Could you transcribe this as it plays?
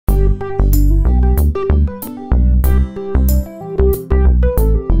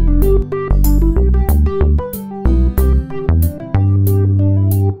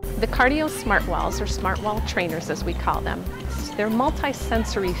cardio smart walls, or smart wall trainers as we call them. They're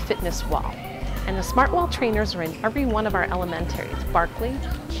multi-sensory fitness wall. And the smart wall trainers are in every one of our elementaries, Barclay,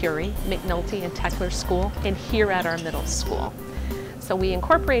 Curie, McNulty, and Techler School, and here at our middle school. So we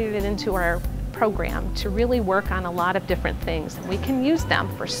incorporated it into our program to really work on a lot of different things. And we can use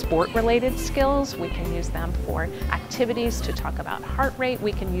them for sport-related skills, we can use them for activities to talk about heart rate,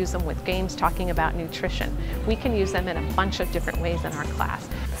 we can use them with games talking about nutrition. We can use them in a bunch of different ways in our class.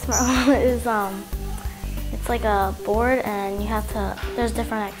 Smart wall is, it's like a board and you have to, there's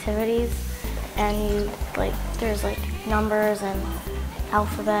different activities and there's like numbers and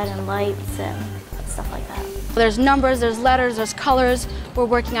alphabet and lights and stuff like that. There's numbers, there's letters, there's colors. We're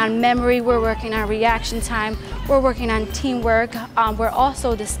working on memory, we're working on reaction time, we're working on teamwork. We're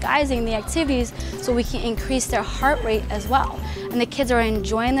also disguising the activities so we can increase their heart rate as well. And the kids are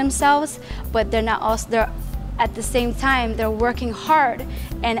enjoying themselves, but they're at the same time, they're working hard,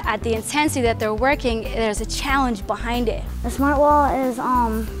 and at the intensity that they're working, there's a challenge behind it. The smart wall is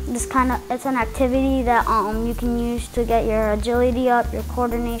it's an activity that you can use to get your agility up, your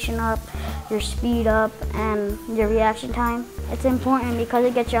coordination up, your speed up, and your reaction time. It's important because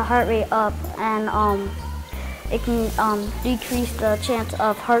it gets your heart rate up, and it can decrease the chance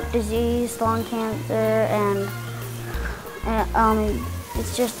of heart disease, lung cancer, and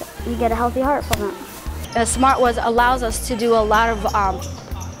it's just, you get a healthy heart from it. Smart Walls allows us to do a lot of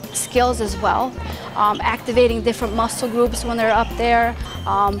skills as well, activating different muscle groups when they're up there.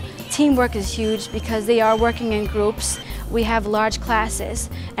 Teamwork is huge because they are working in groups. We have large classes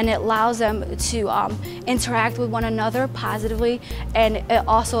and it allows them to interact with one another positively, and it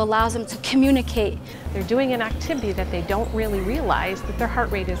also allows them to communicate. They're doing an activity that they don't really realize that their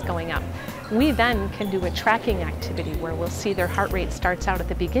heart rate is going up. We then can do a tracking activity where we'll see their heart rate starts out at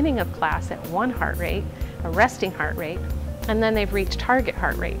the beginning of class at 1 heart rate, a resting heart rate, and then they've reached target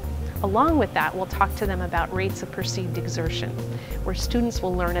heart rate. Along with that, we'll talk to them about rates of perceived exertion, where students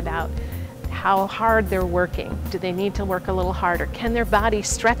will learn about how hard they're working. Do they need to work a little harder? Can their body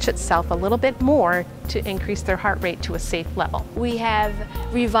stretch itself a little bit more to increase their heart rate to a safe level? We have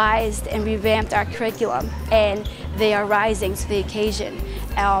revised and revamped our curriculum, and they are rising to the occasion.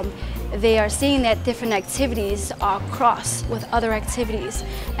 They are seeing that different activities cross with other activities,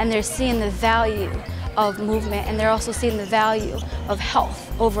 and they're seeing the value of movement, and they're also seeing the value of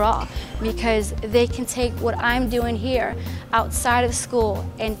health overall, because they can take what I'm doing here outside of school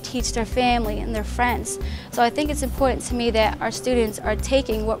and teach their family and their friends. So I think it's important to me that our students are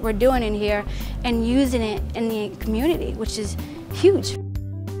taking what we're doing in here and using it in the community, which is huge.